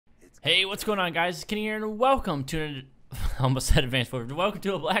Hey, what's going on, guys? It's Kenny here, and welcome to almost said Advanced Warfare. Welcome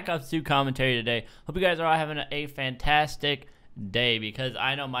to a Black Ops 2 commentary today. Hope you guys are all having a fantastic day, because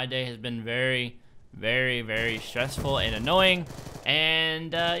I know my day has been very stressful and annoying.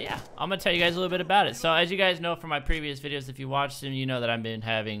 And yeah, I'm gonna tell you guys a little bit about it. So as you guys know from my previous videos, if you watched them, you know that I've been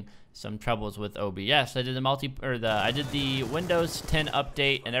having some troubles with OBS. I did the Windows 10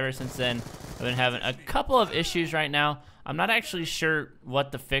 update, and ever since then I've been having a couple of issues right now. I'm not actually sure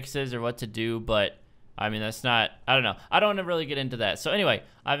what the fix is or what to do, but I mean, I don't know. I don't want to really get into that. So anyway,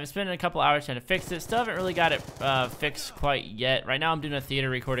 I've been spending a couple hours trying to fix it. Still haven't really got it fixed quite yet. Right now I'm doing a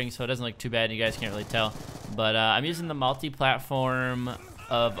theater recording, so it doesn't look too bad. You guys can't really tell. But I'm using the multi-platform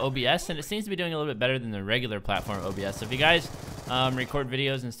of OBS, and it seems to be doing a little bit better than the regular platform of OBS. So if you guys record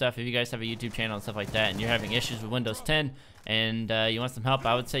videos and stuff, if you guys have a YouTube channel and stuff like that, and you're having issues with Windows 10, and you want some help,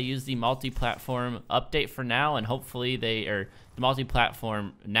 I would say use the multi-platform update for now, and hopefully the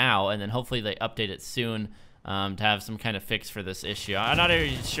multi-platform now, and then hopefully they update it soon to have some kind of fix for this issue. I'm not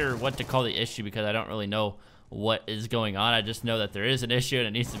really sure what to call the issue, because I don't really know what is going on. I just know that there is an issue and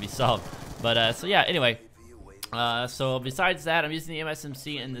it needs to be solved. But so yeah, anyway, so besides that, I'm using the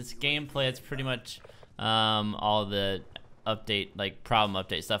MSMC in this gameplay. It's pretty much all the problem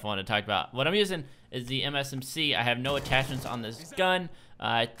update stuff I want to talk about. What I'm using is the MSMC. I have no attachments on this gun.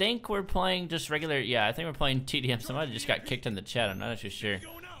 I think we're playing just regular, yeah, I think we're playing TDM. Somebody just got kicked in the chat. I'm not actually sure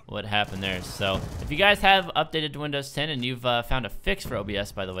what happened there. So if you guys have updated to Windows 10 and you've found a fix for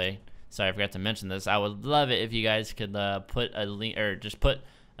OBS, by the way, sorry, I forgot to mention this, I would love it if you guys could put a link, or just put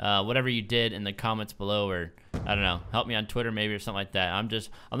whatever you did in the comments below, or I don't know, help me on Twitter maybe or something like that. I'm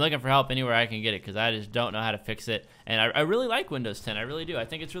looking for help anywhere I can get it, because I just don't know how to fix it. And I really like Windows 10. I really do. I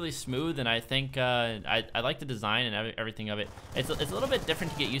think it's really smooth, and I think I like the design and everything of it. It's a little bit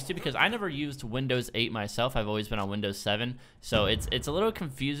different to get used to, because I never used Windows 8 myself. I've always been on Windows 7, so it's a little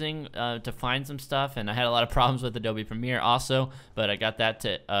confusing to find some stuff, and I had a lot of problems with Adobe Premiere also, but I got that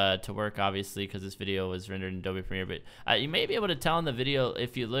to work, obviously, because this video was rendered in Adobe Premiere. But you may be able to tell in the video,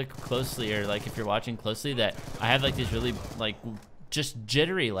 if you look closely, or like if you're watching closely, that I have like these really just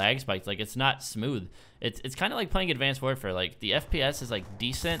jittery lag spikes. Like, it's not smooth. It's kind of like playing Advanced Warfare. Like, the FPS is like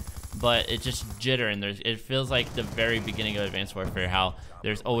decent, but it just jitter, and it feels like the very beginning of Advanced Warfare, how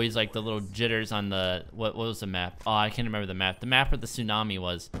there's always like the little jitters on the what was the map? Oh, I can't remember the map. The map where the tsunami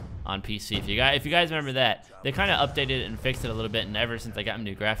was on PC. If you guys remember that, they kind of updated it and fixed it a little bit, and ever since I got a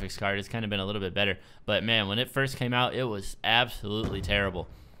new graphics card, it's kind of been a little bit better. But man, when it first came out, it was absolutely terrible.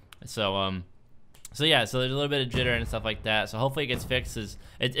 So yeah, so there's a little bit of jitter and stuff like that. So hopefully it gets fixed.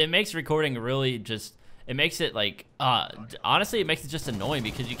 It makes recording really just, it makes it like honestly, it makes it just annoying,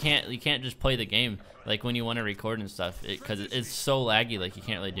 because you can't just play the game like when you want to record and stuff, because it's so laggy, like you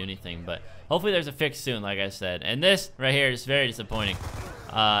can't really do anything. But hopefully there's a fix soon, like I said. And this right here is very disappointing.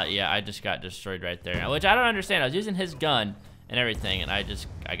 Yeah, I just got destroyed right there, which I don't understand. I was using his gun and everything, and I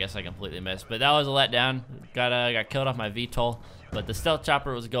guess I completely missed. But that was a letdown. Got killed off my VTOL. But the stealth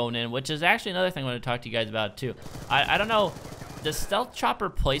chopper was going in, which is actually another thing I want to talk to you guys about too. I don't know, does stealth chopper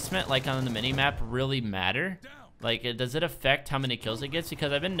placement, like on the minimap, really matter? Like, does it affect how many kills it gets?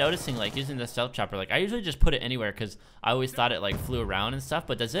 Because I've been noticing, like, using the stealth chopper, like, I usually just put it anywhere, because I always thought it like flew around and stuff.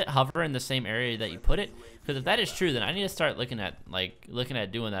 But does it hover in the same area that you put it? Because if that is true, then I need to start looking at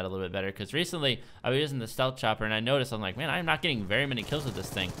doing that a little bit better. Because recently I was using the stealth chopper, and I noticed, I'm like, man, I'm not getting very many kills with this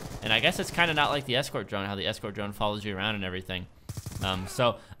thing. And I guess it's kind of not like the escort drone, how the escort drone follows you around and everything.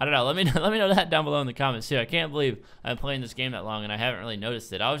 So I don't know. Let me know that down below in the comments too. I can't believe I'm playing this game that long and I haven't really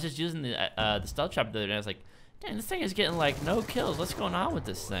noticed it. I was just using the stealth chopper the other day. I was like, dang, this thing is getting like no kills. What's going on with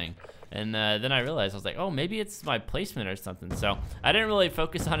this thing? And then I realized, I was like, oh, maybe it's my placement or something. So I didn't really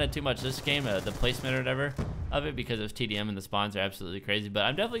focus on it too much this game, the placement or whatever of it, because of TDM, and the spawns are absolutely crazy. But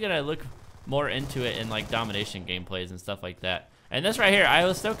I'm definitely gonna look more into it in like domination gameplays and stuff like that. And this right here, I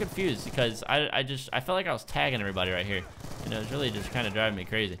was so confused, because I felt like I was tagging everybody right here, and it was really just kind of driving me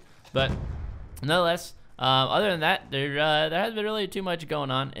crazy. But nonetheless, other than that, there hasn't been really too much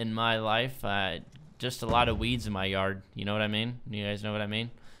going on in my life. Just a lot of weeds in my yard. You know what I mean? You guys know what I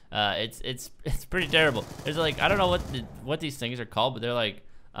mean? It's pretty terrible. There's like, I don't know what these things are called, but they're like,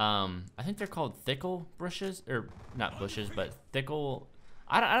 I think they're called thickle bushes, or not bushes, but thickle.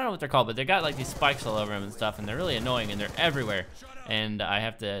 I don't know what they're called, but they got like these spikes all over them and stuff, and they're really annoying, and they're everywhere. And I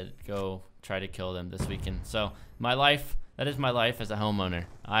have to go try to kill them this weekend. So that is my life as a homeowner.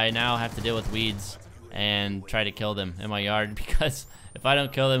 I now have to deal with weeds and try to kill them in my yard, because if I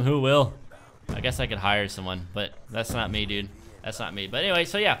don't kill them, who will? I guess I could hire someone, but that's not me, dude. That's not me. But anyway,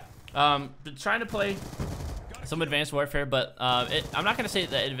 so yeah, trying to play some Advanced Warfare, but I'm not gonna say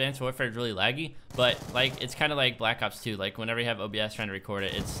that Advanced Warfare is really laggy, but like it's kind of like Black Ops 2. Like whenever you have OBS trying to record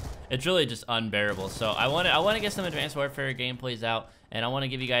it, it's really just unbearable. So I want to get some Advanced Warfare gameplays out, and I want to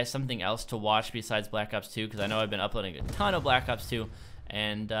give you guys something else to watch besides Black Ops 2, because I know I've been uploading a ton of Black Ops 2,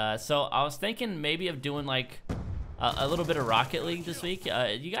 and so I was thinking maybe of doing like a little bit of Rocket League this week.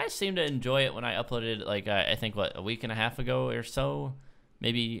 You guys seem to enjoy it when I uploaded, like I think what, a week and a half ago or so.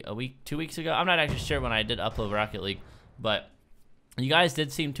 Maybe a week, 2 weeks ago. I'm not actually sure when I did upload Rocket League, but you guys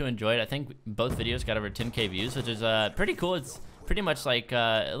did seem to enjoy it. I think both videos got over 10K views, which is pretty cool. It's pretty much like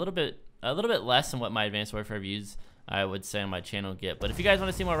a little bit less than what my Advanced Warfare views I would say on my channel get. But if you guys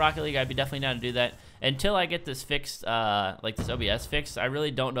want to see more Rocket League, I'd be definitely down to do that. Until I get this fixed, like this OBS fixed, I really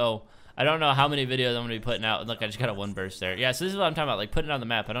don't know. I don't know how many videos I'm gonna be putting out. Look, I just got a one burst there. Yeah, so this is what I'm talking about, like putting it on the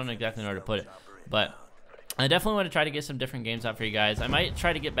map. I don't exactly know where to put it, but I definitely want to try to get some different games out for you guys. I might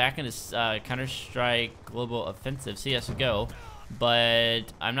try to get back into Counter-Strike Global Offensive, CSGO, but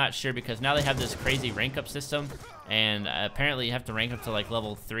I'm not sure because now they have this crazy rank up system, and apparently you have to rank up to like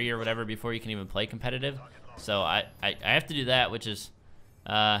level 3 or whatever before you can even play competitive. So I have to do that, which is,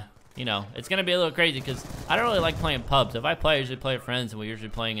 you know, it's gonna be a little crazy because I don't really like playing pubs. If I play, I usually play with friends, and we're usually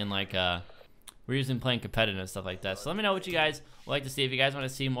playing in like we're usually playing competitive and stuff like that. So let me know what you guys would like to see. If you guys want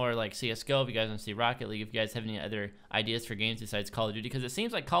to see more like CSGO, if you guys want to see Rocket League, if you guys have any other ideas for games besides Call of Duty, because it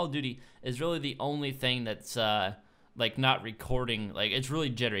seems like Call of Duty is really the only thing that's like not recording. Like it's really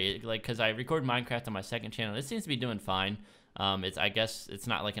jittery. Like because I record Minecraft on my second channel, it seems to be doing fine. I guess it's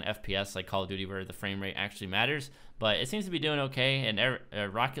not like an FPS like Call of Duty where the frame rate actually matters, but it seems to be doing okay.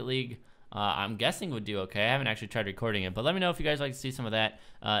 And Rocket League, I'm guessing would do okay. I haven't actually tried recording it, but let me know if you guys like to see some of that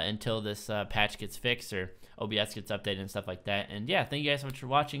until this patch gets fixed or OBS gets updated and stuff like that. And yeah, thank you guys so much for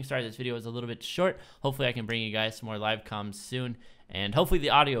watching. Sorry this video was a little bit short. Hopefully I can bring you guys some more live comms soon, and hopefully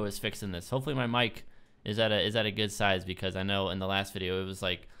the audio is fixed in this. Hopefully my mic is at a good size, because I know in the last video it was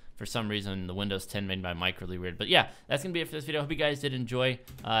like, for some reason, the Windows 10 made my mic really weird. But yeah, that's going to be it for this video. Hope you guys did enjoy.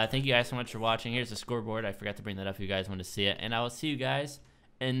 Thank you guys so much for watching. Here's the scoreboard. I forgot to bring that up if you guys want to see it. And I will see you guys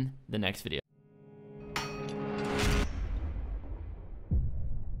in the next video.